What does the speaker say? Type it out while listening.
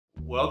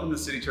Welcome to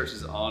City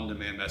Church's On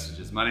Demand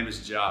Messages. My name is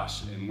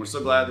Josh, and we're so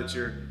glad that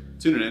you're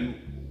tuning in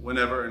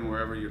whenever and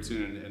wherever you're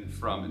tuning in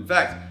from. In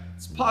fact,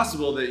 it's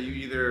possible that you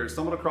either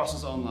stumbled across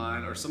us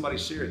online or somebody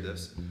shared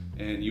this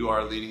and you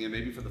are leading in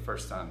maybe for the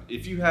first time.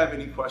 If you have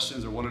any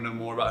questions or want to know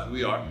more about who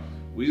we are,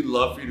 we'd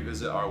love for you to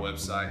visit our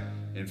website.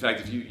 In fact,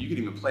 if you can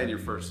even plan your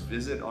first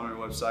visit on our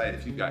website.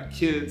 If you've got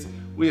kids,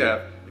 we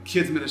have a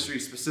kids ministry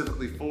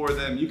specifically for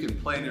them. You can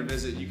plan your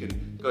visit. You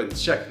can go ahead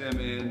and check them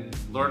in,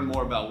 learn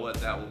more about what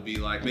that will be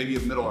like. Maybe a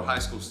middle or high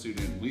school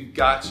student, we've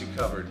got you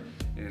covered.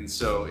 And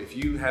so if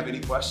you have any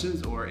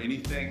questions or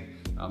anything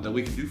that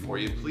we can do for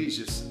you, please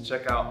just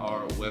check out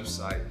our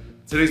website.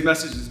 Today's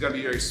message is going to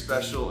be very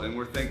special, and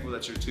we're thankful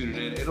that you're tuning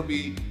in. It'll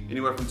be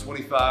anywhere from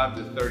 25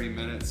 to 30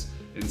 minutes.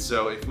 And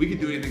so if we can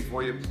do anything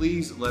for you,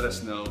 please let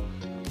us know.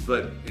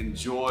 But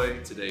enjoy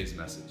today's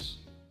message.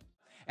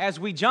 As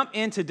we jump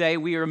in today,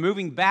 we are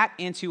moving back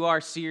into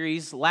our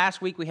series.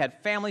 Last week we had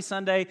Family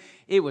Sunday.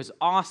 It was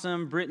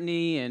awesome.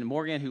 Brittany and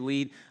Morgan, who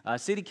lead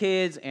City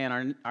Kids,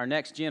 and our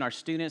next gen, our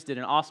students, did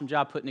an awesome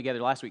job putting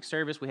together last week's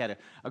service. We had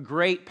a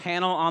great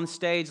panel on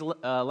stage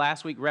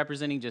last week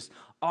representing just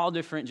all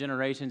different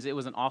generations. It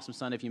was an awesome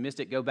Sunday. If you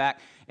missed it, go back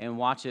and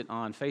watch it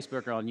on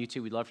Facebook or on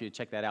YouTube. We'd love for you to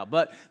check that out.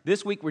 But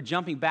this week we're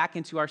jumping back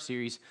into our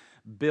series,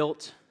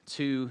 Built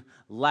to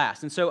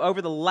Last. And so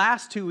over the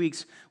last 2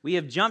 weeks, we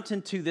have jumped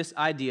into this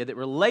idea that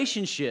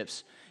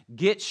relationships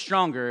get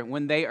stronger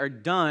when they are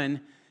done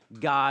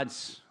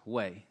God's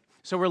way.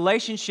 So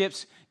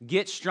relationships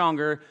get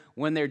stronger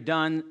when they're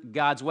done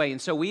God's way. And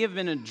so we have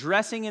been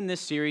addressing in this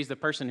series the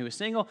person who is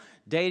single,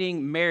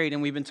 dating, married,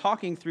 and we've been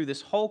talking through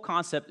this whole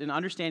concept and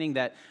understanding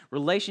that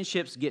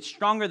relationships get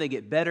stronger, they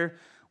get better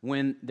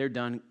when they're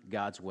done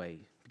God's way.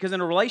 Because in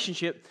a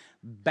relationship,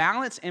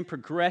 balance and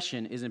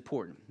progression is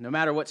important. No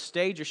matter what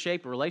stage or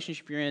shape or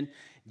relationship you're in,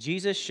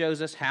 Jesus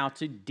shows us how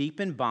to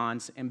deepen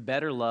bonds and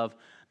better love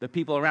the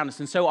people around us.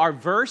 And so our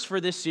verse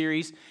for this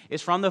series is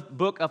from the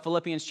book of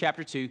Philippians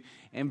chapter 2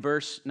 and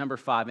verse number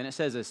 5. And it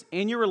says this: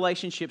 in your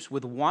relationships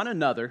with one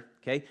another,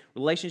 okay,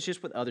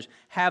 relationships with others,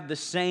 have the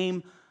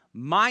same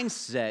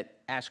mindset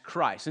as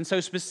Christ. And so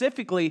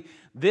specifically,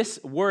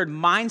 this word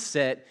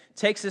mindset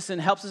takes us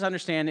and helps us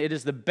understand it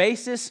is the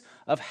basis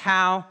of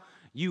how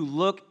you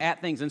look at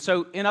things. And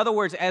so, in other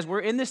words, as we're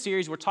in this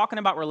series, we're talking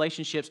about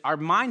relationships. Our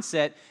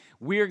mindset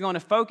we're going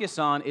to focus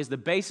on is the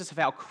basis of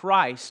how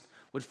Christ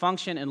would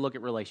function and look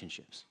at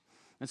relationships.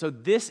 And so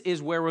this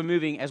is where we're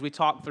moving as we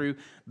talk through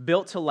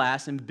built to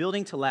last and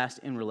building to last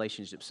in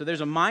relationships. So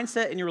there's a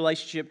mindset in your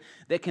relationship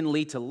that can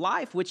lead to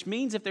life, which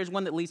means if there's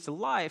one that leads to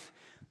life,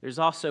 there's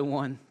also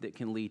one that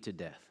can lead to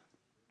death.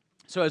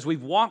 So as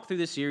we've walked through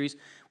this series,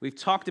 we've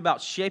talked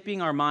about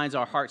shaping our minds,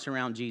 our hearts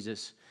around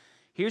Jesus.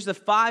 Here's the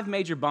 5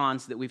 major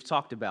bonds that we've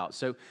talked about.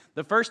 So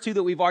the first 2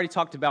 that we've already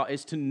talked about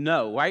is to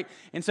know, right?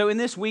 And so in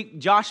this week,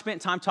 Josh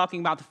spent time talking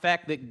about the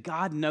fact that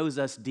God knows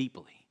us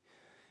deeply.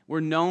 We're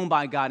known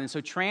by God. And so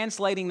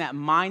translating that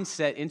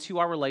mindset into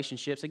our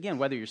relationships, again,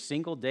 whether you're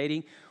single,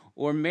 dating,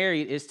 or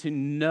married, is to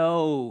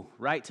know,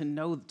 right? To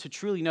know, to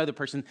truly know the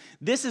person.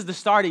 This is the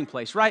starting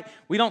place, right?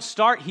 We don't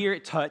start here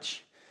at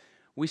touch.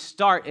 We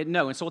start at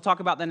know. And so we'll talk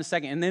about that in a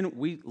second. And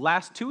then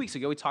 2 weeks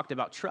ago, we talked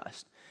about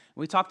trust.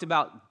 We talked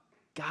about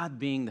God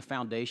being the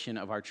foundation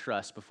of our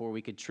trust before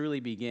we could truly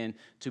begin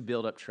to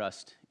build up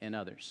trust in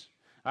others.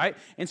 All right?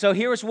 And so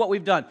here's what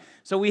we've done.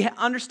 So we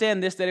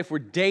understand this, that if we're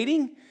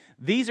dating,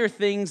 these are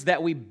things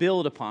that we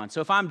build upon.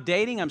 So if I'm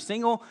dating, I'm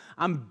single,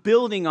 I'm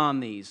building on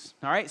these.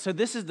 All right? So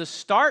this is the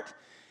start,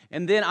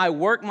 and then I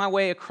work my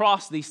way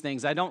across these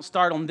things. I don't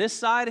start on this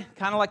side,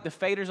 kind of like the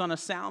faders on a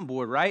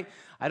soundboard, right?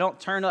 I don't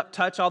turn up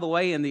touch all the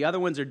way and the other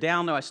ones are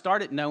down. No, I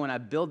start at no and I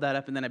build that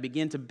up, and then I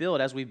begin to build,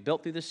 as we've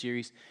built through the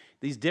series,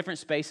 these different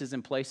spaces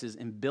and places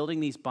and building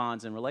these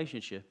bonds and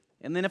relationship.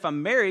 And then if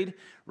I'm married,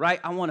 right,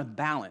 I want to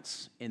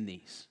balance in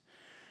these.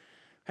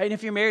 Hey, and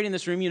if you're married in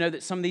this room, you know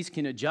that some of these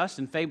can adjust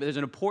and fade, but there's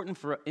an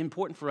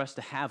important for us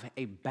to have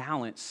a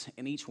balance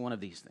in each one of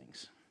these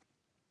things.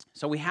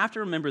 So we have to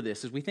remember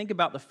this. As we think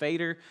about the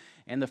fader,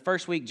 and the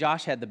first week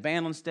Josh had the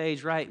band on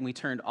stage, right, and we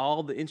turned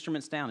all the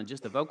instruments down and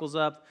just the vocals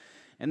up.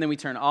 And then we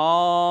turned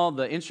all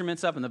the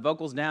instruments up and the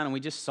vocals down, and we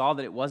just saw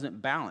that it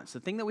wasn't balanced.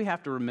 The thing that we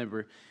have to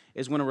remember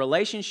is when a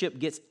relationship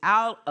gets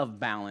out of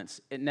balance,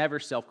 it never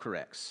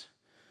self-corrects,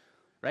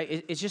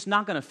 right? It's just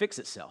not going to fix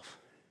itself,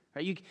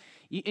 right?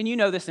 And you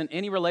know this in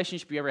any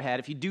relationship you ever had.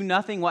 If you do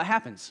nothing, what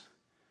happens?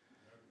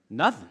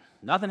 Nothing.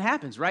 Nothing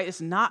happens, right?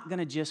 It's not going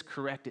to just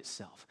correct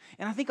itself.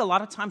 And I think a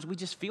lot of times we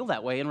just feel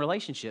that way in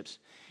relationships.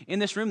 In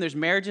this room, there's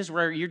marriages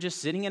where you're just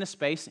sitting in a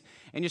space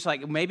and you're just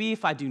like, maybe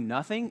if I do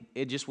nothing,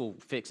 it just will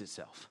fix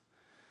itself.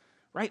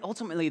 Right?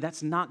 Ultimately,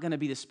 that's not going to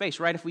be the space,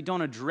 right? If we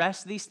don't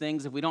address these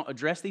things, if we don't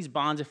address these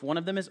bonds, if one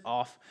of them is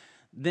off,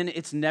 then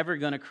it's never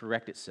going to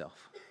correct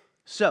itself.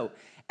 So,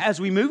 as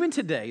we move in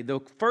today, the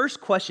first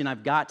question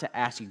I've got to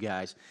ask you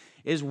guys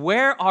is,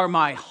 where are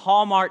my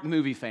Hallmark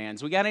movie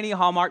fans? We got any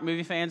Hallmark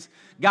movie fans?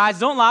 Guys,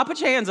 don't lie,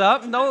 put your hands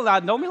up.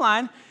 Don't be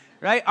lying,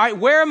 right? All right,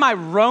 where are my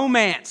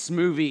romance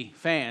movie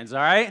fans, all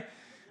right?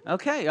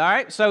 Okay, all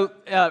right. So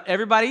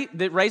everybody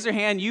that raise their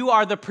hand, you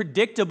are the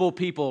predictable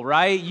people,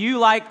 right? You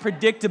like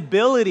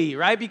predictability,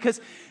 right?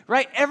 Because,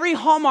 right, every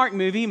Hallmark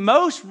movie,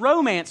 most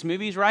romance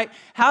movies, right,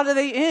 how do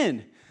they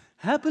end?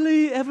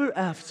 Happily ever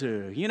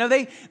after. You know,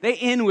 they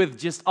end with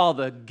just all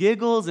the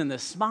giggles and the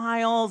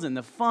smiles and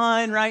the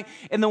fun, right?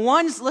 And the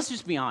ones, let's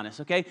just be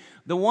honest, okay?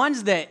 The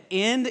ones that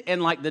end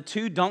and like the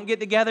two don't get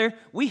together,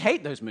 we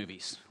hate those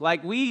movies.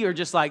 Like we are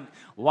just like,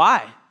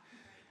 why?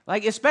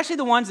 Like, especially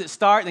the ones that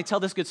start and they tell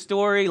this good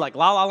story, like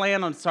La La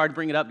Land, I'm sorry to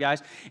bring it up,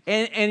 guys.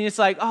 And it's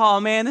like, oh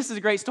man, this is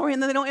a great story,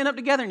 and then they don't end up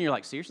together, and you're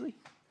like, seriously?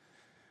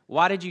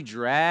 Why did you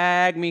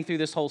drag me through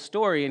this whole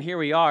story, and here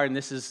we are, and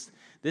this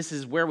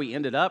is where we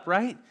ended up,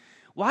 right?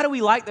 Why do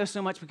we like those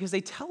so much? Because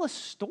they tell a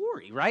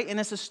story, right? And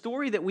it's a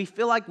story that we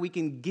feel like we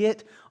can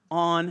get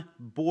on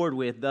board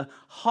with. The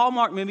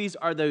Hallmark movies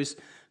are those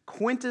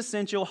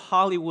quintessential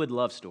Hollywood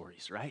love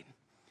stories, right?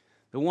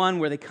 The one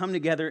where they come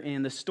together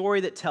in the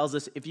story that tells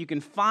us if you can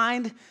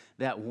find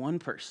that one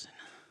person,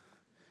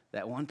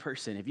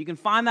 if you can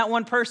find that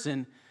one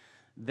person,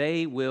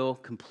 they will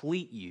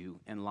complete you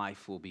and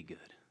life will be good.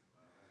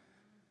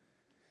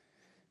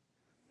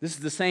 This is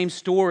the same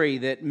story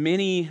that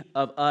many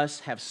of us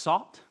have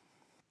sought,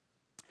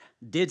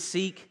 did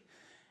seek,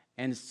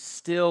 and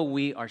still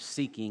we are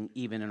seeking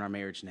even in our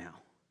marriage now.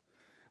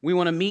 We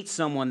want to meet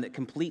someone that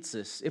completes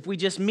us. If we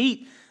just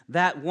meet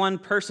that one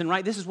person,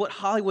 right? This is what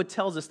Hollywood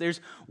tells us. There's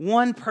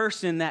one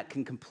person that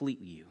can complete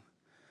you.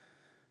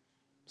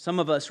 Some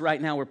of us right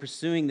now, we're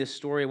pursuing this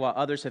story while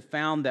others have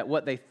found that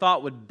what they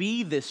thought would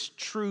be this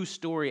true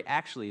story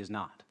actually is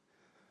not.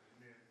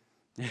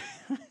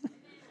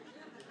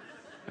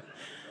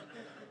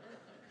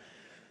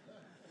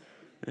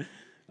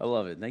 I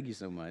love it. Thank you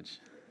so much.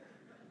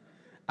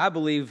 I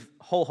believe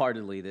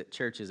wholeheartedly that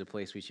church is a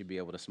place we should be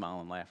able to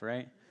smile and laugh,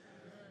 right?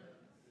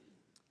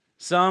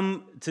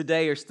 Some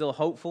today are still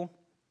hopeful.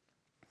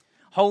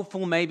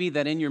 Hopeful maybe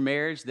that in your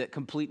marriage that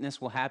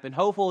completeness will happen.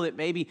 Hopeful that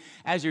maybe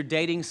as you're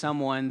dating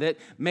someone that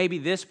maybe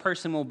this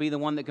person will be the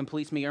one that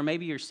completes me. Or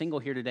maybe you're single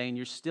here today and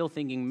you're still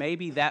thinking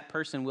maybe that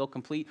person will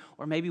complete.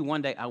 Or maybe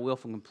one day I will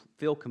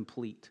feel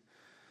complete.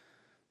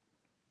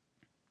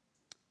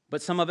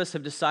 But some of us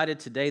have decided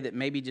today that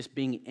maybe just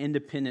being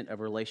independent of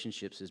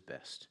relationships is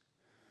best.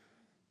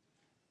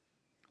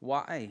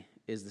 Why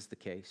is this the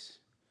case?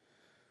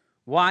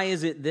 Why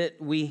is it that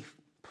we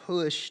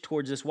push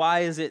towards this?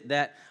 Why is it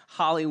that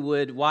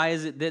Hollywood, why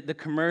is it that the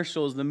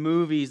commercials, the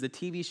movies, the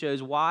TV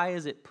shows, why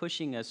is it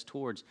pushing us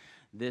towards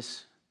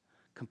this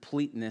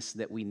completeness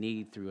that we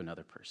need through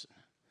another person?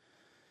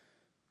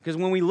 Because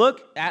when we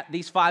look at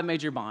these 5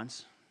 major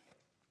bonds,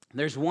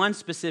 there's one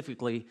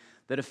specifically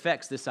that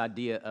affects this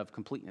idea of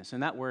completeness.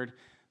 And that word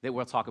that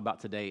we'll talk about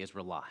today is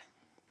rely.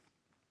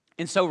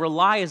 And so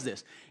rely is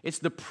this. It's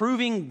the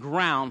proving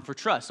ground for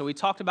trust. So we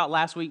talked about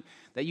last week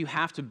that you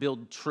have to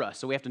build trust.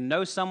 So we have to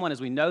know someone.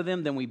 As we know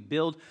them, then we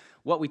build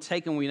what we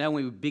take and we know,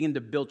 we begin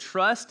to build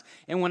trust.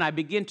 And when I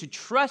begin to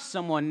trust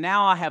someone,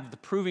 now I have the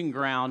proving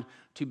ground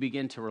to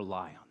begin to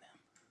rely on them.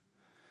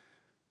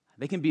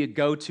 They can be a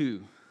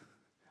go-to.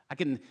 I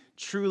can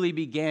truly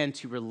begin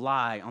to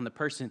rely on the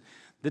person.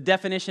 The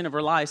definition of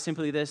rely is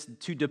simply this: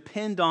 to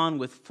depend on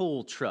with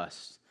full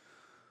trust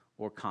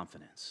or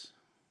confidence.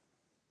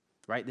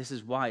 Right? This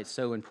is why it's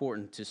so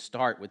important to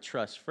start with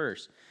trust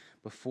first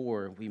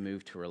before we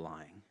move to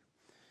relying.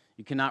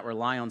 You cannot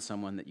rely on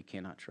someone that you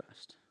cannot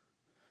trust.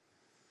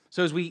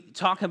 So as we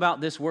talk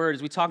about this word,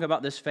 as we talk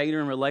about this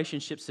failure in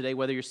relationships today,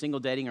 whether you're single,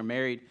 dating, or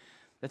married,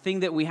 the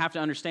thing that we have to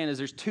understand is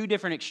there's 2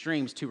 different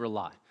extremes to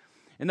rely.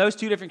 And those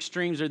 2 different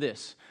extremes are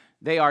this.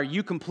 They are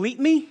you complete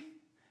me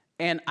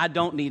and I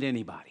don't need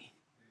anybody.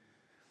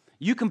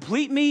 You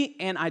complete me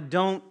and I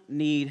don't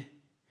need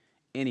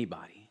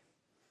anybody.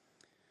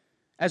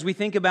 As we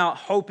think about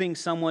hoping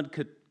someone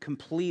could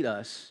complete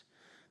us,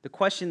 the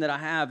question that I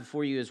have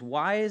for you is,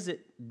 why is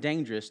it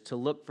dangerous to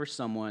look for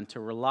someone to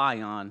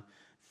rely on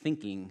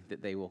thinking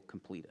that they will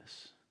complete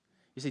us?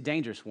 You say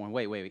dangerous, Warren.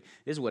 Wait.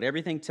 This is what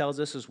everything tells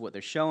us, is what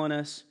they're showing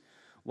us.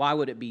 Why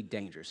would it be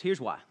dangerous?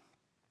 Here's why.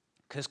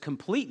 Because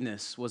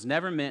completeness was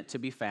never meant to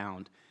be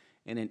found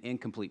in an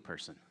incomplete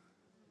person.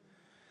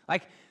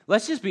 Like,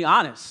 let's just be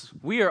honest.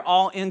 We are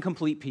all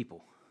incomplete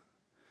people.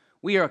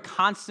 We are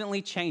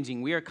constantly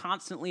changing. We are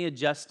constantly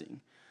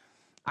adjusting.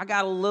 I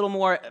got a little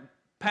more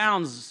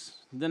pounds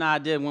than I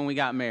did when we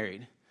got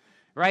married,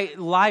 right?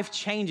 Life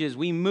changes.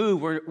 We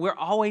move. We're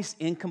always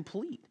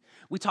incomplete.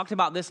 We talked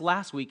about this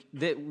last week,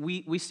 that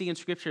we see in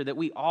Scripture that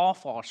we all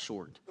fall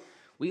short.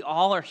 We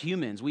all are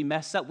humans. We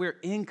mess up. We're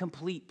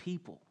incomplete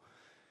people.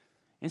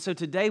 And so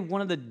today,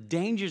 one of the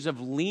dangers of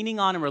leaning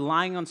on and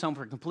relying on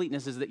someone for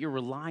completeness is that you're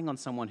relying on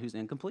someone who's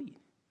incomplete.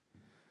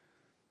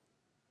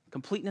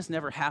 Completeness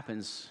never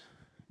happens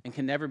and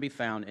can never be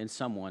found in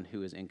someone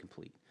who is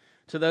incomplete.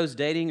 To those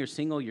dating or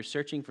single, you're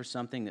searching for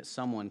something that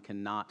someone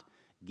cannot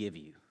give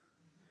you.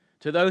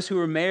 To those who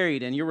are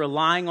married and you're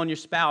relying on your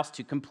spouse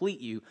to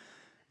complete you,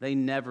 they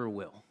never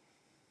will.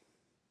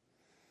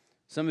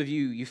 Some of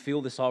you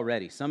feel this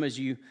already. Some of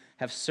you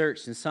have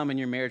searched, and some in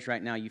your marriage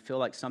right now, you feel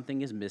like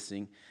something is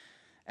missing.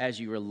 as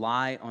you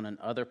rely on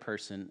another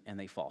person and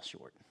they fall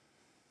short.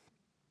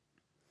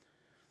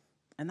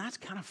 And that's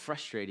kind of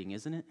frustrating,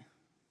 isn't it?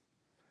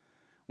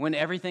 When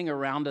everything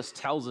around us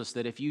tells us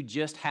that if you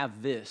just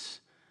have this,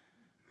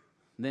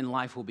 then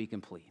life will be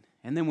complete.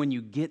 And then when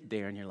you get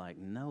there and you're like,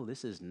 no,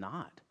 this is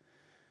not.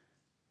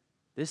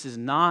 This is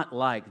not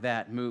like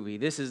that movie.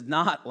 This is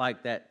not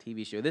like that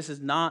TV show. This is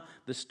not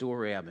the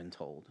story I've been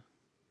told.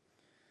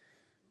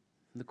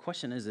 The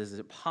question is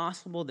it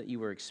possible that you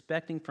were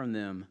expecting from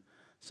them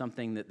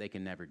something that they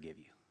can never give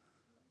you?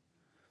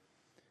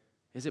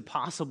 Is it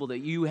possible that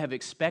you have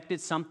expected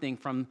something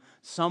from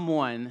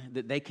someone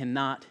that they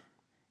cannot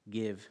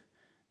give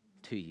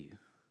to you?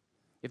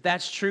 If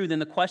that's true, then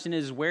the question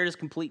is, where does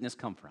completeness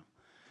come from?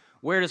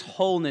 Where does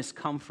wholeness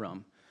come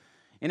from?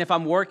 And if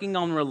I'm working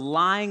on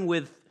relying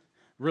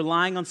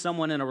on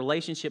someone in a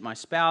relationship, my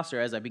spouse, or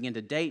as I begin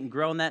to date and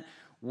grow in that,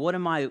 what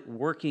am I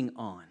working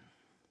on?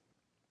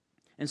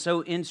 And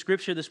so in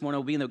Scripture this morning,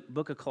 we'll be in the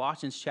book of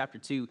Colossians chapter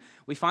 2.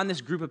 We find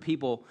this group of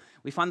people,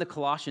 we find the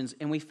Colossians,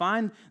 and we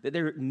find that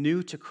they're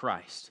new to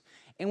Christ.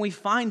 And we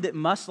find that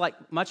much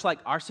like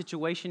our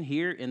situation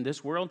here in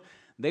this world,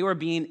 they were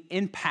being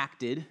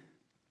impacted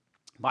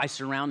by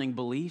surrounding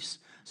beliefs,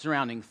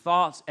 surrounding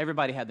thoughts.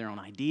 Everybody had their own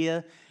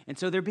idea. And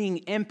so they're being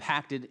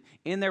impacted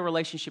in their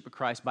relationship with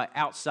Christ by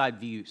outside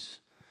views.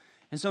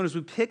 And so as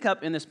we pick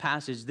up in this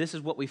passage, this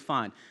is what we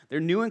find. They're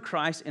new in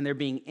Christ and they're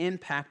being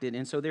impacted.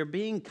 And so they're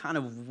being kind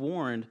of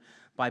warned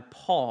by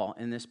Paul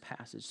in this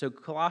passage. So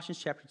Colossians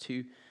chapter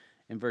 2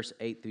 and verse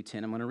 8 through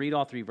 10. I'm going to read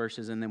all three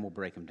verses and then we'll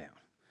break them down.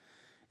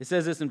 It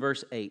says this in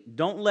verse 8.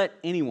 Don't let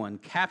anyone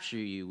capture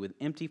you with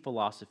empty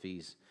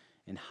philosophies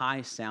and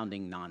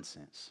high-sounding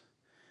nonsense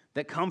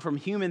that come from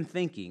human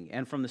thinking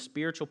and from the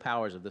spiritual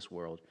powers of this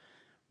world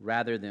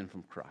rather than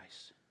from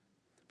Christ.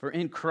 For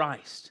in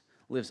Christ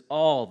lives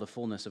all the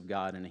fullness of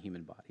God in a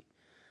human body.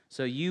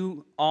 So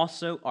you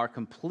also are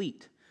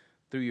complete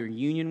through your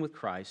union with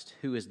Christ,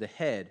 who is the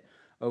head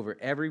over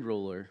every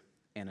ruler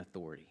and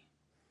authority.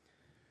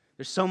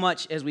 There's so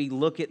much as we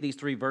look at these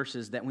three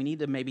verses that we need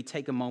to maybe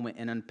take a moment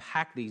and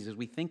unpack these as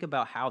we think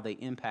about how they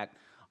impact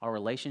our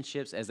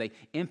relationships, as they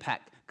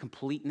impact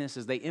completeness,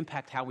 as they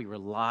impact how we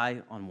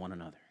rely on one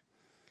another.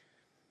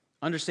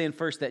 Understand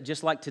first that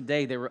just like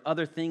today, there were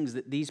other things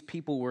that these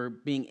people were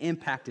being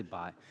impacted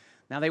by.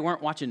 Now, they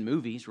weren't watching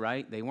movies,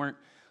 right?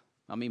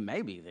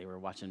 Maybe they were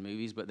watching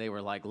movies, but they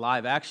were like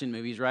live action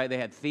movies, right? They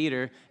had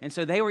theater. And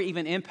so they were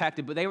even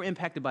impacted, but they were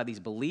impacted by these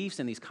beliefs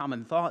and these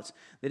common thoughts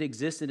that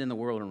existed in the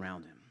world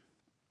around them.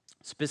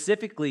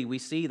 Specifically, we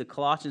see the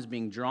Colossians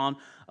being drawn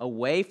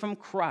away from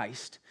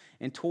Christ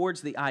and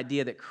towards the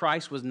idea that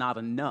Christ was not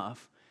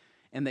enough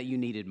and that you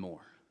needed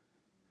more.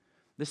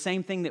 The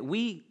same thing that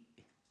we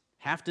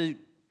have to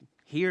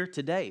hear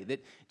today,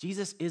 that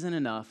Jesus isn't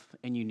enough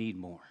and you need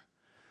more.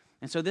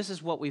 And so this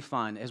is what we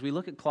find as we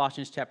look at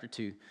Colossians chapter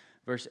 2,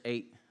 verse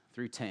 8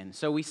 through 10.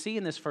 So we see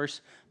in this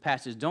first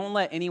passage, don't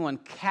let anyone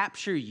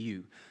capture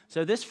you.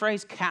 So this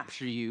phrase,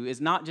 capture you,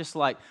 is not just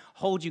like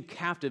hold you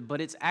captive,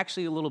 but it's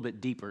actually a little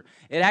bit deeper.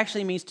 It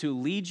actually means to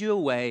lead you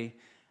away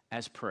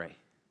as prey.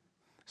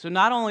 So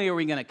not only are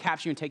we going to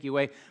capture you and take you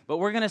away, but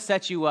we're going to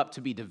set you up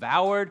to be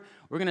devoured.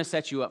 We're going to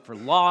set you up for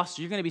loss.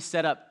 You're going to be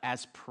set up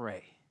as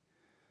prey.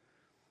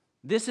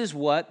 This is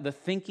what the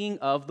thinking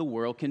of the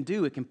world can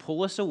do. It can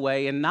pull us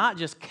away and not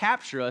just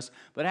capture us,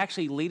 but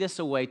actually lead us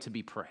away to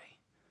be prey,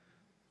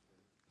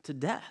 to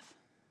death.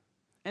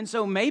 And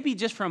so maybe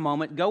just for a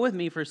moment, go with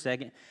me for a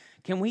second.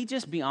 Can we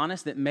just be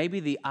honest that maybe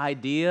the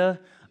idea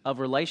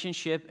of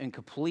relationship and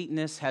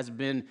completeness has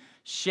been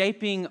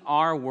shaping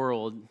our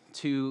world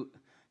to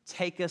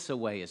take us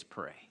away as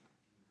prey?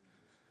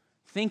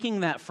 Thinking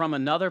that from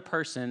another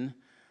person,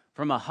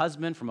 from a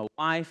husband, from a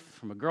wife,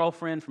 from a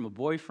girlfriend, from a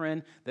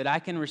boyfriend, that I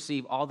can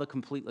receive all the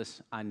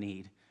completeness I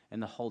need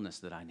and the wholeness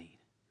that I need.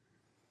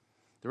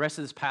 The rest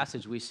of this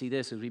passage, we see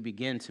this as we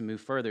begin to move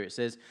further. It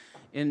says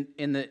in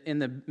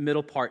the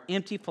middle part,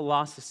 empty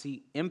philosophies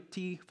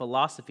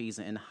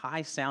and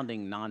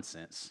high-sounding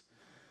nonsense.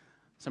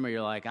 Some of you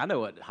are like, I know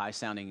what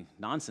high-sounding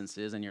nonsense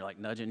is, and you're like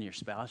nudging your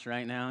spouse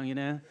right now, you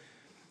know?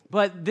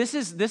 But this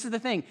is the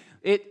thing.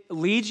 It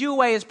leads you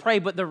away as prey,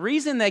 but the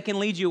reason they can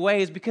lead you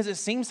away is because it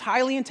seems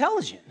highly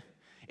intelligent.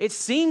 It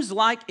seems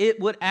like it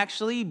would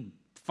actually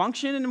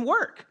function and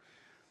work,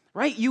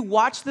 right? You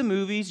watch the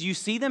movies, you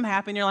see them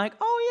happen, you're like,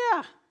 oh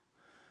yeah,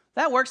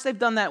 that works. They've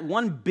done that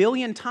 1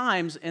 billion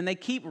times, and they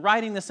keep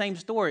writing the same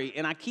story,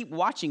 and I keep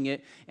watching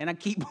it, and I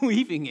keep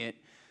believing it,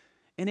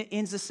 and it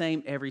ends the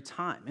same every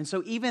time. And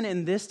so even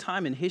in this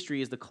time in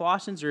history, as the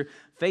Colossians are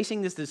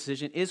facing this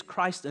decision, is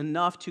Christ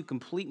enough to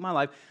complete my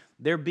life?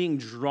 They're being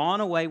drawn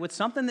away with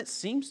something that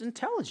seems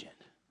intelligent,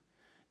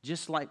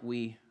 just like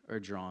we are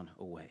drawn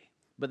away.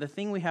 But the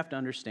thing we have to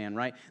understand,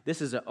 right,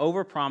 this is an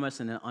overpromise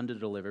and an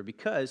underdeliver,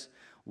 because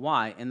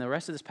why? In the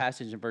rest of this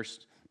passage in verse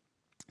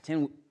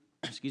 10,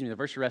 the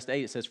verse rest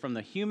 8, it says, from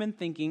the human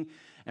thinking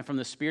and from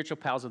the spiritual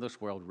powers of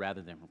this world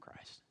rather than from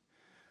Christ.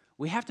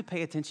 We have to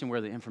pay attention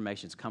where the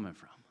information is coming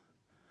from.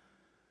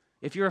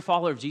 If you're a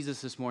follower of Jesus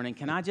this morning,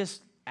 can I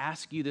just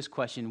ask you this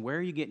question: where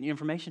are you getting your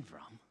information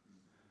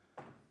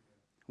from?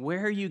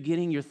 Where are you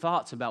getting your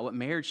thoughts about what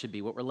marriage should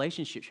be, what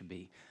relationships should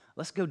be?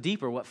 Let's go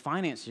deeper, what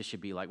finances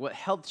should be like, what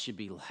health should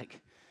be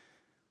like.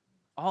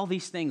 All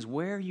these things,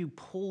 where are you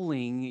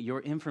pulling your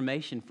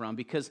information from?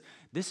 Because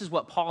this is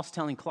what Paul's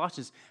telling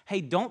Colossians. Hey,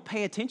 don't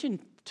pay attention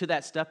to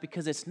that stuff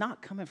because it's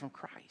not coming from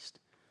Christ.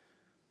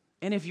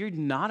 And if you're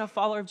not a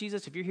follower of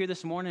Jesus, if you're here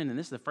this morning and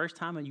this is the first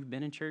time that you've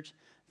been in church,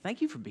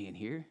 thank you for being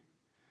here.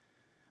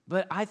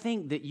 But I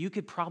think that you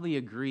could probably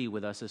agree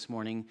with us this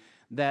morning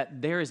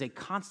that there is a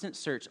constant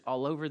search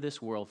all over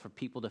this world for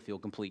people to feel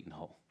complete and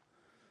whole.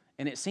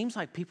 And it seems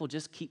like people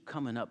just keep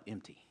coming up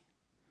empty.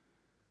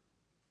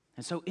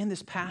 And so in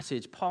this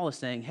passage, Paul is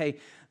saying, hey,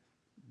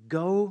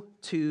 go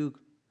to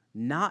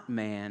not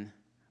man,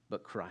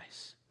 but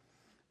Christ.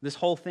 This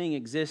whole thing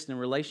exists in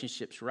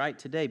relationships right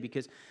today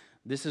because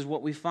this is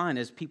what we find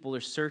as people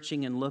are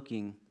searching and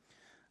looking.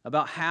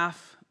 About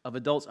half of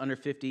adults under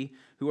 50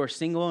 who are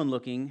single and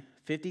looking,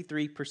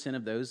 53%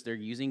 of those, they're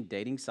using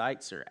dating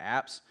sites or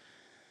apps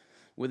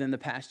within the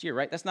past year,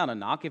 right? That's not a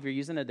knock if you're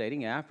using a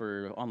dating app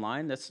or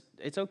online.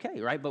 It's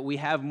okay, right? But we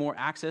have more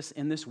access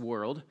in this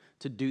world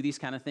to do these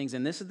kind of things.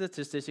 And this is the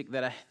statistic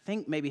that I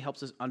think maybe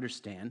helps us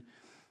understand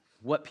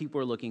what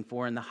people are looking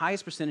for. And the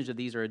highest percentage of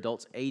these are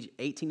adults age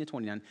 18 to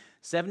 29.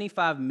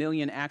 75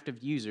 million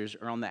active users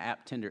are on the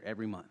app Tinder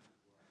every month.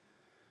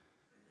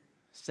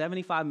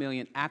 75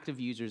 million active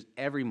users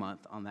every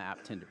month on the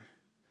app Tinder,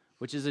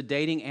 which is a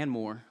dating and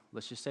more,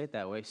 let's just say it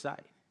that way,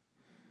 site.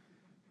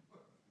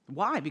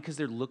 Why? Because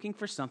they're looking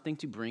for something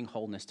to bring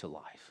wholeness to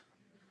life.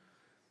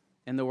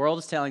 And the world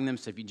is telling them,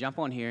 so if you jump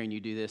on here and you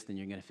do this, then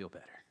you're going to feel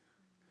better.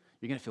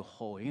 You're going to feel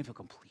whole. You're going to feel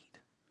complete.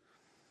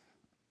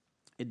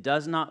 It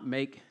does not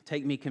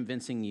take me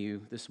convincing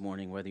you this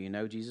morning, whether you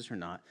know Jesus or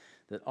not,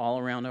 that all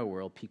around our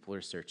world, people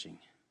are searching.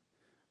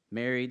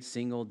 Married,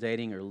 single,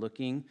 dating, or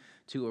looking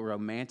to a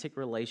romantic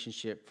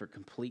relationship for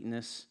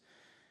completeness,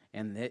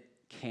 and that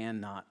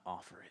cannot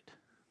offer it.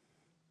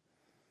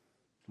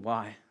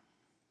 Why?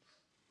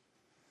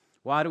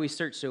 Why do we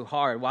search so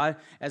hard? Why,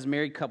 as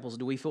married couples,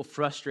 do we feel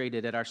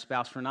frustrated at our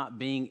spouse for not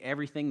being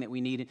everything that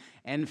we need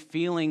and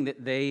feeling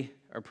that they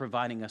are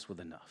providing us with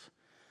enough?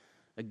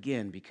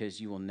 Again, because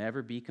you will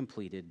never be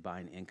completed by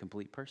an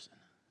incomplete person.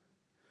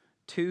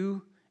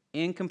 Two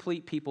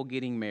incomplete people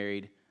getting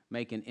married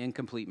make an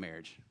incomplete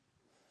marriage.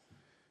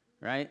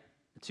 Right?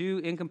 Two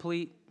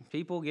incomplete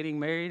people getting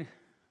married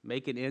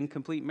make an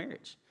incomplete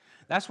marriage.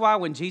 That's why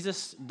when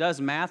Jesus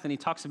does math and he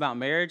talks about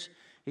marriage,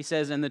 he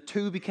says, and the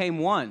two became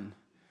one.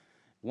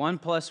 1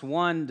 plus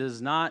 1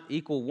 does not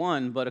equal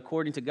 1, but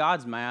according to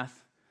God's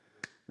math,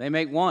 they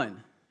make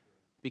one.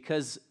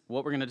 Because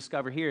what we're going to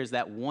discover here is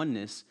that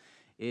oneness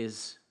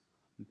is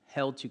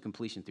held to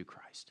completion through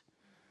Christ.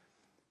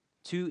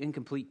 Two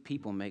incomplete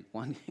people make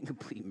one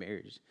incomplete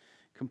marriage.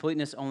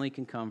 Completeness only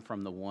can come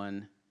from the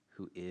one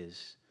who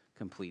is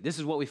complete. This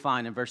is what we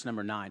find in verse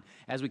number 9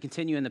 as we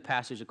continue in the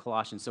passage of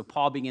Colossians. So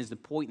Paul begins to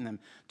point them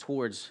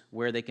towards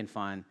where they can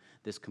find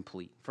this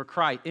complete. For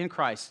Christ, in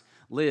Christ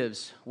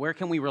lives, where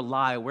can we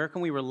rely? Where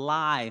can we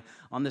rely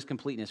on this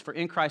completeness? For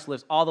in Christ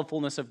lives all the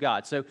fullness of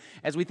God. So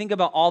as we think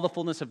about all the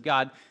fullness of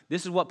God,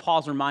 this is what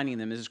Paul's reminding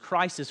them is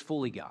Christ is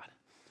fully God.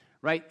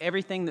 Right?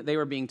 Everything that they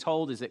were being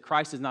told is that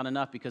Christ is not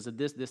enough because of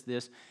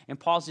this. And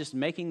Paul's just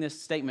making this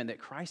statement that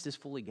Christ is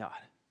fully God.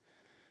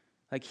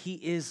 Like he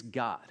is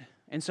God.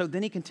 And so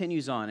then he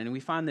continues on, and we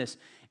find this,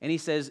 and he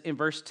says in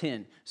verse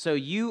 10, so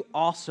you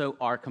also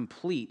are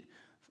complete.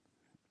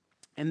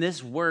 And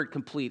this word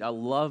complete, I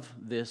love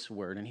this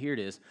word, and here it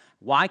is.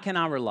 Why can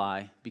I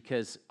rely?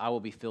 Because I will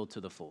be filled to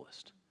the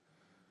fullest.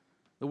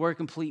 The word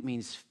complete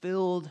means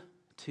filled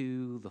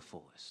to the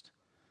fullest.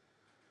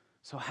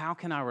 So how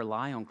can I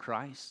rely on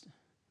Christ?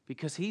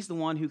 Because he's the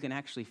one who can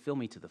actually fill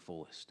me to the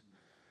fullest.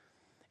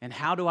 And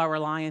how do I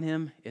rely on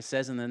him? It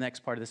says in the next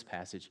part of this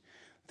passage,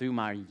 through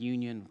my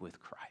union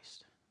with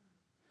Christ.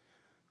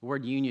 The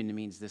word union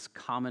means this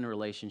common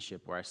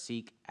relationship where I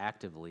seek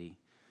actively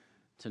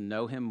to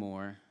know him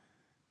more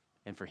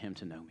and for him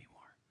to know me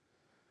more.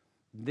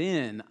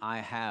 Then I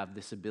have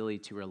this ability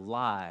to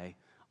rely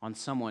on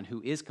someone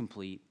who is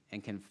complete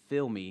and can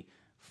fill me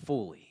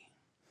fully.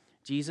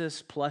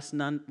 Jesus plus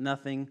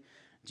nothing,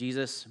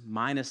 Jesus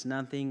minus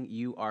nothing,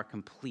 you are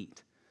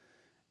complete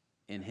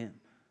in him.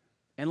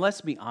 And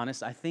let's be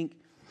honest, I think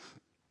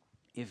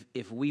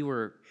if we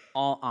were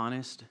all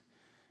honest,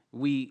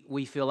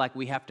 we feel like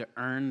we have to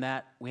earn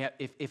that.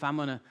 If I'm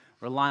going to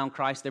rely on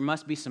Christ, there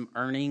must be some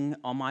earning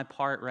on my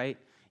part, right?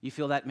 You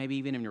feel that maybe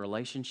even in your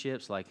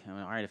relationships, like, all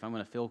right, if I'm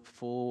going to feel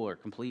full or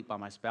complete by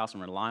my spouse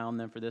and rely on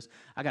them for this,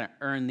 I got to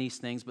earn these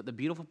things. But the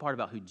beautiful part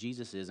about who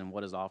Jesus is and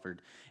what is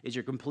offered is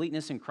your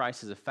completeness in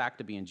Christ is a fact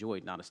to be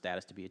enjoyed, not a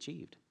status to be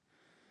achieved.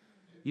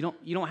 You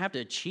don't have to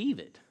achieve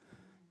it.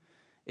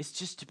 It's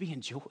just to be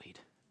enjoyed.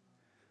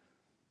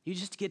 You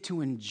just get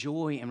to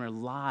enjoy and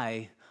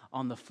rely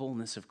on the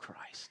fullness of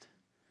Christ.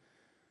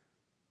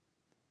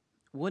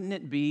 Wouldn't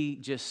it be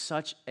just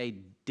such a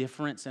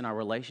difference in our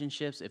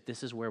relationships if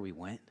this is where we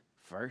went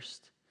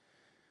first?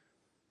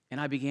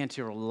 And I began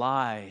to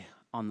rely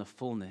on the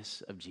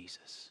fullness of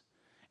Jesus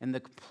and the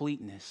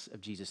completeness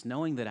of Jesus,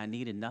 knowing that I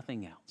needed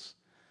nothing else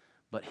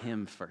but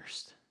him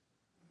first.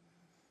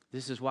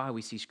 This is why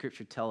we see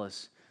Scripture tell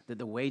us that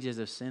the wages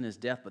of sin is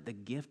death, but the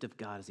gift of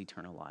God is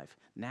eternal life,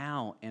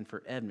 now and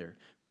forever.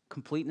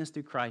 Completeness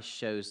through Christ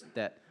shows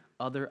that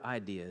other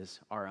ideas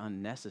are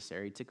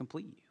unnecessary to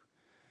complete you.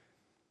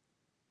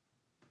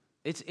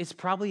 It's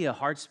probably a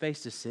hard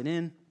space to sit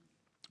in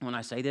when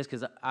I say this,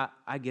 because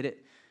I get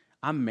it.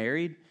 I'm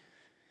married,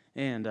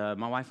 and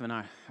my wife and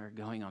I are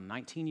going on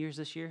 19 years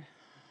this year.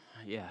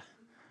 Yeah.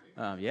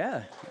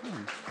 Yeah.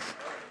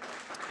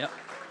 Yep.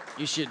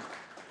 You should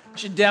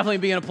definitely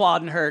be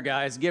applauding her,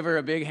 guys. Give her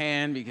a big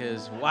hand,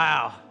 because,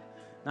 wow,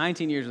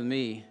 19 years with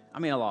me. I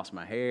mean, I lost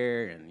my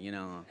hair, and,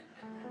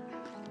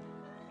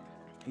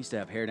 I used to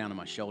have hair down to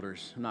my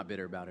shoulders. I'm not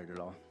bitter about it at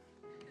all.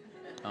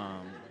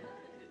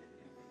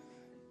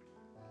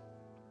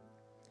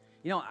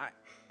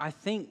 I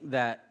think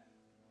that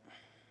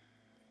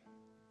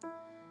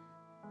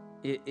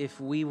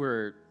if we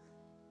were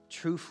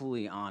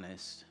truthfully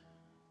honest,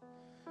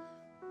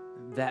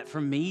 that for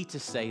me to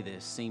say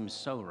this seems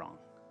so wrong.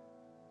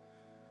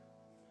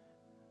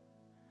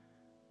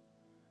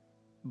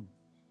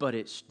 But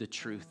it's the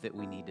truth that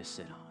we need to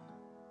sit on.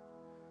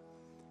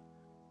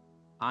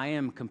 I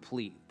am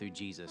complete through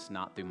Jesus,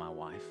 not through my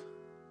wife.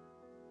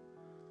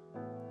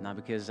 Not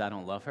because I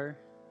don't love her.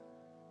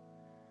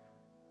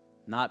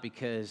 Not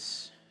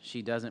because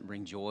she doesn't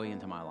bring joy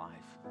into my life.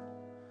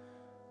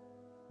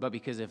 But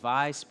because if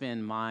I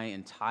spend my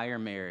entire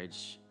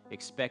marriage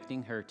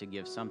expecting her to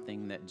give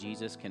something that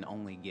Jesus can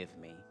only give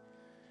me,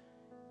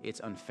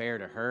 it's unfair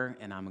to her,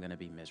 and I'm going to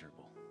be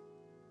miserable.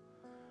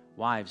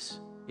 Wives,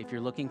 if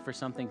you're looking for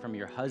something from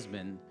your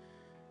husband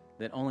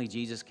that only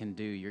Jesus can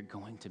do, you're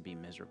going to be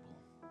miserable.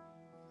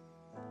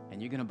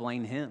 And you're going to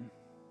blame him.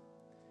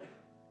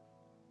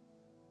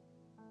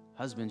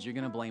 Husbands, you're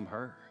going to blame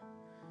her.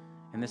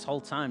 And this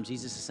whole time,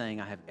 Jesus is saying,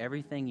 I have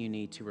everything you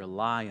need to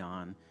rely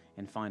on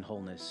and find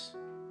wholeness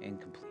and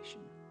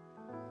completion.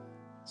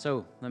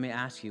 So let me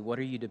ask you, what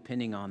are you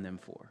depending on them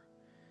for?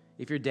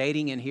 If you're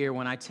dating in here,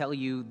 when I tell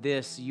you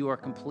this, you are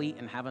complete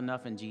and have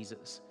enough in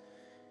Jesus.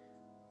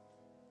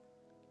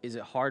 Is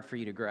it hard for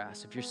you to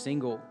grasp? If you're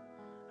single,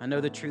 I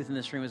know the truth in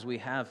this room is we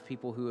have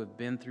people who have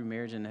been through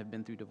marriage and have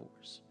been through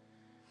divorce.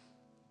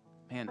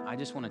 Man, I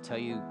just want to tell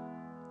you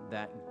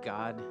that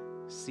God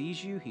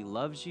sees you, he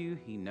loves you,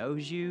 he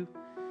knows you.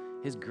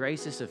 His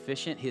grace is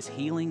sufficient. His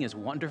healing is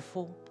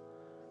wonderful.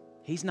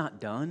 He's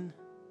not done.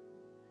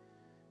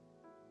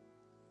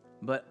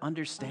 But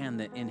understand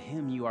that in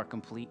him you are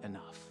complete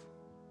enough.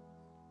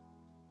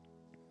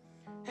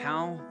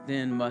 How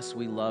then must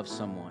we love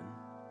someone?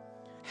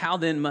 How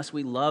then must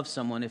we love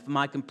someone? If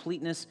my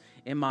completeness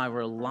and my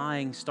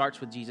relying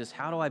starts with Jesus,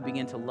 how do I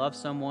begin to love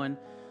someone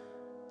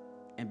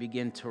and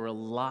begin to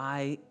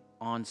rely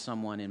on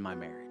someone in my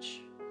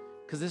marriage?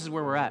 Because this is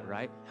where we're at,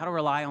 right? How to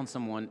rely on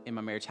someone in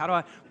my marriage? How do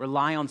I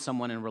rely on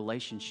someone in a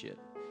relationship?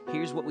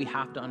 Here's what we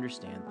have to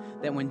understand,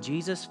 that when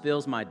Jesus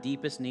fills my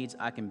deepest needs,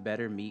 I can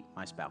better meet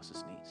my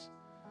spouse's needs.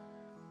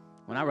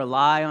 When I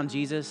rely on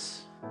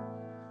Jesus,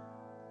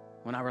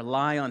 when I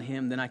rely on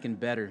him, then I can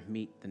better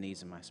meet the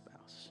needs of my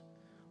spouse.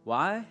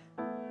 Why?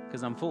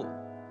 Because I'm full.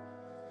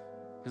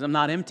 Because I'm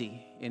not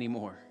empty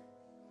anymore.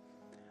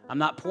 I'm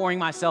not pouring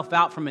myself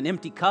out from an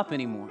empty cup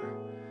anymore.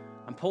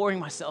 I'm pouring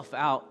myself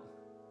out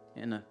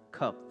in a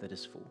cup that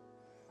is full.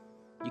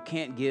 You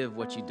can't give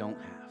what you don't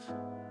have.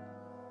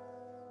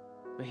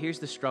 But here's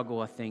the struggle,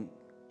 I think,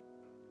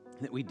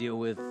 that we deal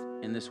with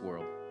in this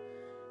world.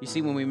 You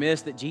see, when we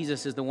miss that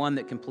Jesus is the one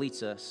that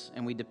completes us,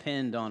 and we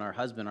depend on our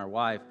husband, our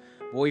wife,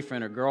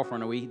 boyfriend, or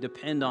girlfriend, or we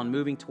depend on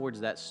moving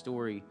towards that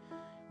story,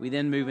 we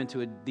then move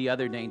into the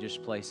other dangerous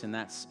place, and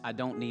that's, I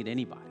don't need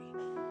anybody.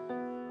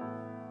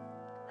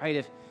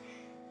 Right?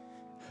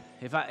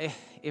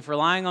 If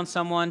relying on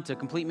someone to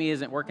complete me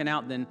isn't working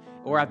out, then,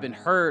 or I've been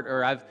hurt,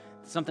 or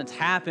something's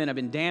happened, I've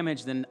been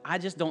damaged, then I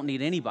just don't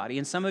need anybody.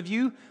 And some of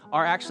you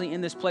are actually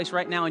in this place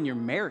right now in your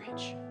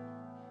marriage.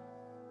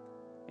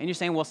 And you're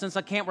saying, well, since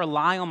I can't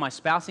rely on my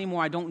spouse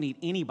anymore, I don't need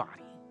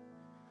anybody.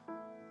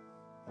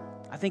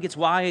 I think it's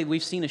why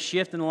we've seen a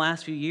shift in the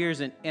last few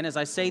years. And as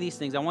I say these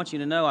things, I want you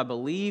to know I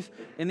believe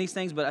in these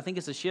things, but I think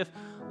it's a shift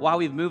why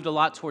we've moved a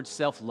lot towards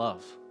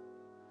self-love.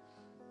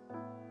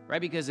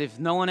 Right? Because if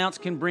no one else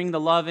can bring the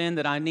love in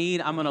that I need,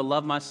 I'm going to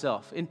love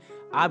myself. And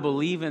I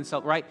believe in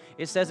self, right?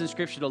 It says in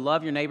Scripture to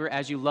love your neighbor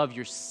as you love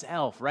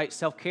yourself, right?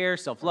 Self-care,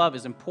 self-love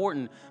is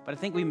important. But I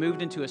think we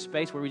moved into a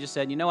space where we just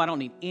said, you know, I don't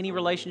need any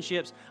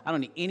relationships. I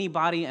don't need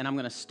anybody, and I'm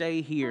going to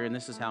stay here, and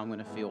this is how I'm going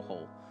to feel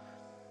whole.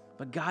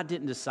 But God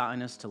didn't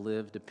design us to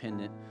live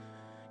dependent.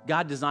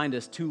 God designed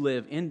us to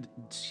live I'm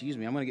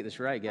going to get this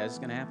right, guys. It's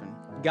going to happen.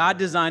 God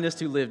designed us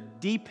to live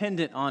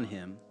dependent on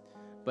Him,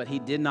 but He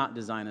did not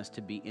design us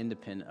to be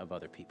independent of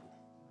other people.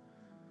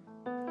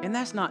 And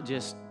that's not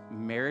just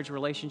marriage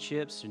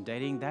relationships and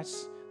dating.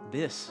 That's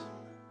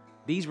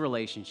these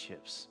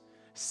relationships.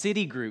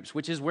 city groups,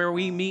 which is where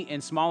we meet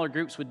in smaller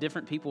groups with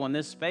different people in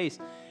this space,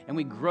 and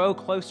we grow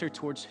closer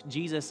towards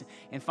Jesus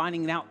and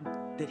finding out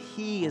that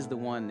he is the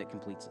one that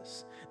completes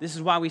us. This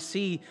is why we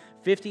see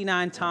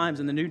 59 times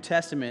in the New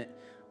Testament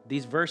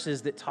these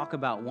verses that talk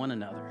about one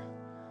another.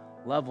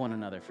 Love one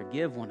another,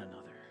 forgive one another.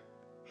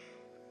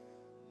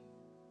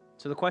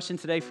 So the question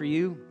today for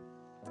you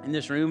in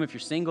this room, if you're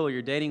single or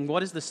you're dating,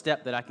 what is the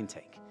step that I can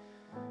take?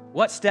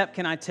 What step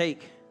can I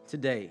take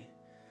today?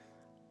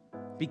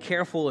 Be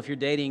careful if you're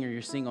dating or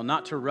you're single,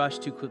 not to rush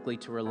too quickly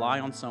to rely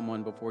on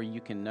someone before you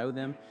can know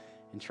them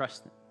and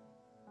trust them.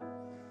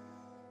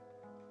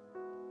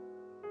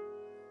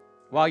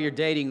 While you're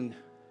dating,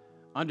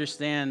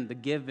 understand the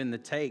give and the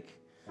take.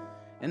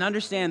 And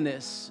understand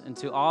this, and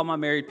to all my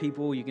married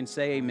people, you can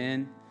say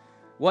amen.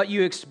 What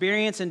you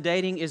experience in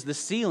dating is the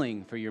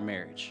ceiling for your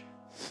marriage.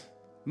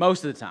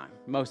 Most of the time.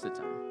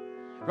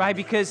 Right?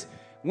 Because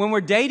when we're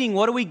dating,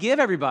 what do we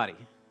give everybody?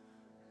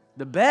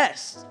 The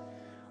best.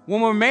 When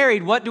we're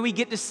married, what do we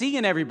get to see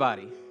in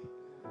everybody?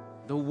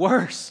 The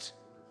worst.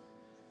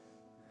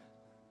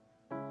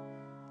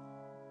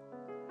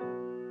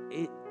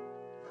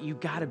 You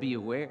got to be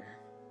aware.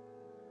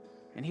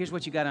 And here's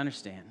what you got to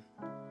understand.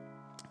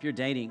 If you're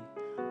dating,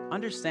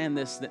 understand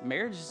this, that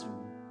marriage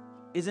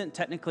isn't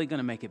technically going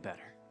to make it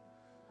better.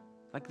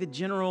 Like the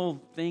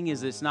general thing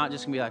is it's not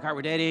just going to be like, all right,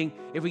 we're dating.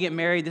 If we get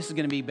married, this is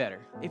going to be better.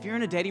 If you're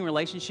in a dating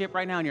relationship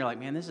right now and you're like,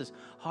 man, this is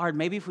hard.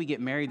 Maybe if we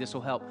get married, this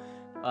will help.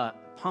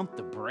 Pump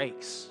the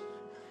brakes.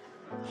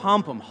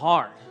 Pump them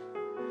hard.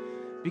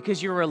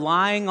 Because you're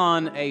relying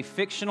on a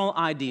fictional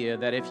idea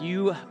that if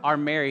you are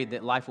married,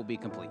 that life will be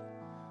complete.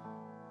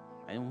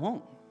 And it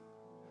won't.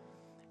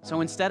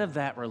 So instead of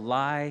that,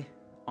 rely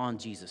on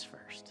Jesus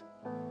first.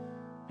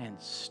 And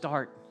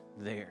start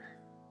there.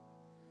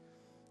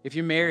 If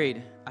you're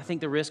married, I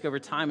think the risk over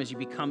time is you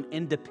become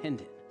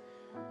independent.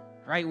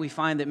 Right? We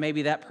find that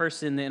maybe that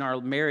person in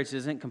our marriage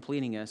isn't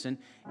completing us. And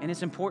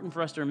it's important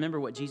for us to remember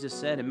what Jesus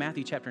said in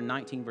Matthew chapter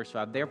 19, verse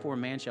 5. Therefore, a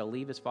man shall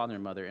leave his father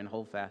and mother and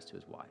hold fast to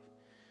his wife.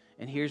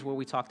 And here's where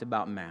we talked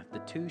about math. The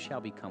two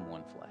shall become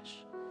one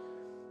flesh.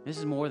 This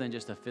is more than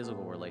just a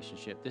physical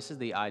relationship. This is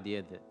the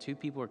idea that two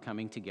people are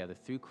coming together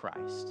through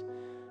Christ,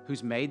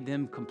 who's made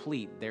them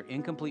complete. They're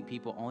incomplete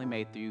people only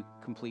made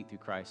complete through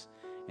Christ,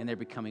 and they're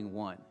becoming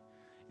one.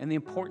 And the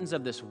importance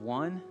of this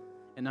one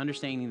and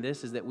understanding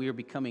this is that we are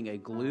becoming a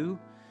glue,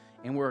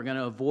 and we're going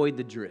to avoid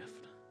the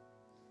drift.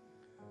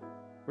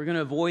 We're going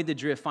to avoid the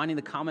drift, finding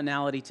the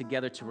commonality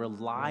together to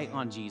rely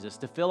on Jesus,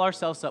 to fill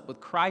ourselves up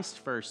with Christ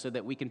first so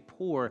that we can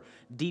pour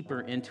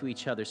deeper into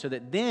each other, so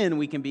that then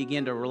we can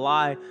begin to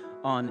rely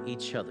on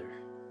each other.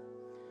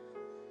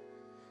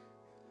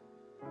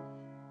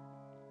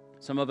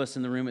 Some of us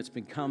in the room, it's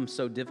become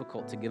so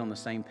difficult to get on the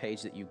same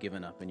page that you've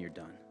given up and you're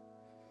done.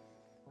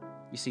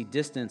 You see,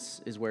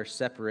 distance is where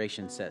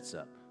separation sets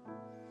up.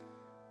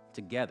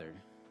 Together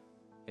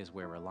is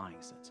where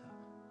relying sets up.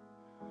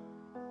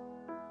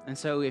 And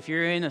so if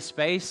you're in a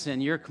space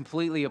and you're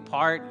completely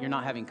apart, you're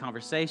not having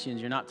conversations,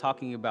 you're not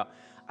talking about,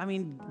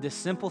 the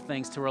simple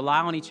things to rely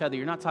on each other.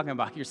 You're not talking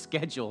about your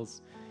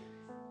schedules.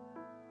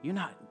 You're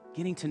not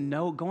getting to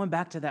know, going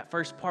back to that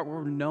first part,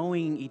 we're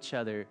knowing each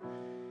other.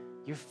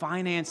 Your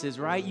finances,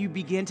 right? You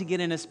begin to get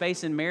in a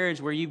space in marriage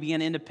where you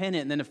begin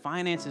independent and then the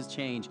finances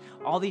change.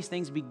 All these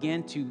things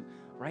begin to,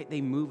 right?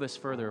 They move us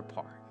further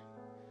apart.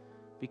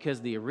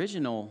 Because the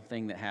original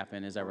thing that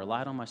happened is I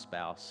relied on my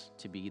spouse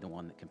to be the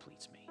one that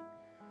completes me.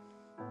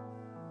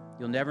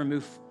 You'll never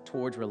move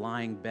towards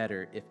relying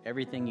better if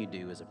everything you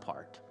do is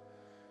apart.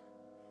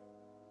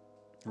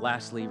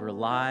 Lastly,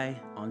 rely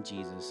on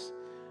Jesus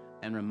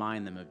and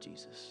remind them of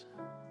Jesus.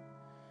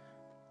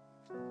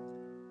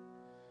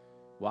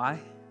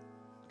 Why?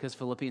 Because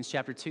Philippians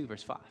chapter 2,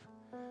 verse 5.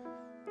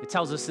 It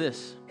tells us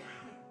this: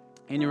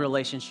 in your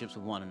relationships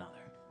with one another,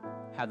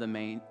 have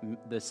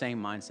the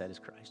same mindset as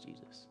Christ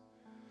Jesus.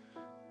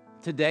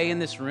 Today in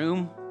this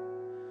room,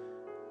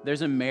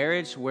 there's a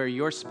marriage where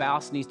your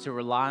spouse needs to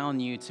rely on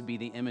you to be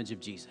the image of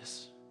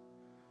Jesus.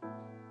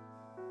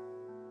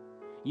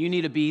 You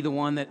need to be the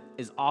one that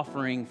is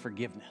offering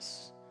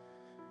forgiveness.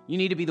 You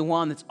need to be the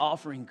one that's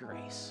offering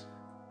grace.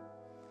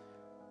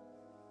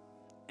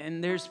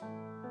 And there's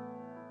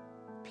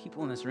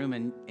people in this room,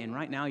 and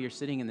right now you're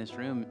sitting in this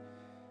room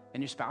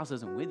and your spouse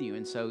isn't with you,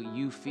 and so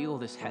you feel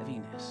this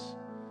heaviness.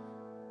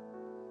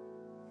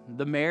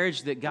 The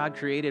marriage that God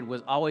created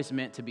was always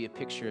meant to be a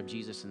picture of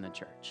Jesus in the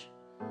church.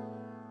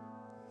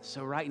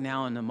 So right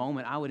now in the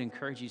moment, I would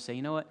encourage you to say,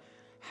 you know what?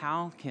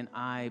 How can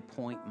I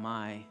point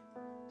my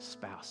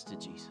spouse to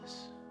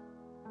Jesus?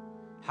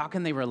 How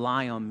can they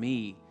rely on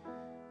me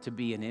to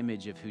be an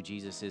image of who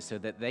Jesus is so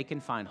that they can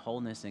find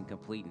wholeness and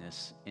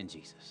completeness in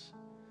Jesus?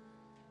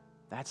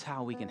 That's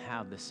how we can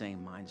have the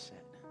same mindset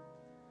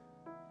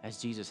as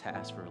Jesus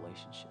has for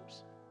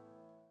relationships.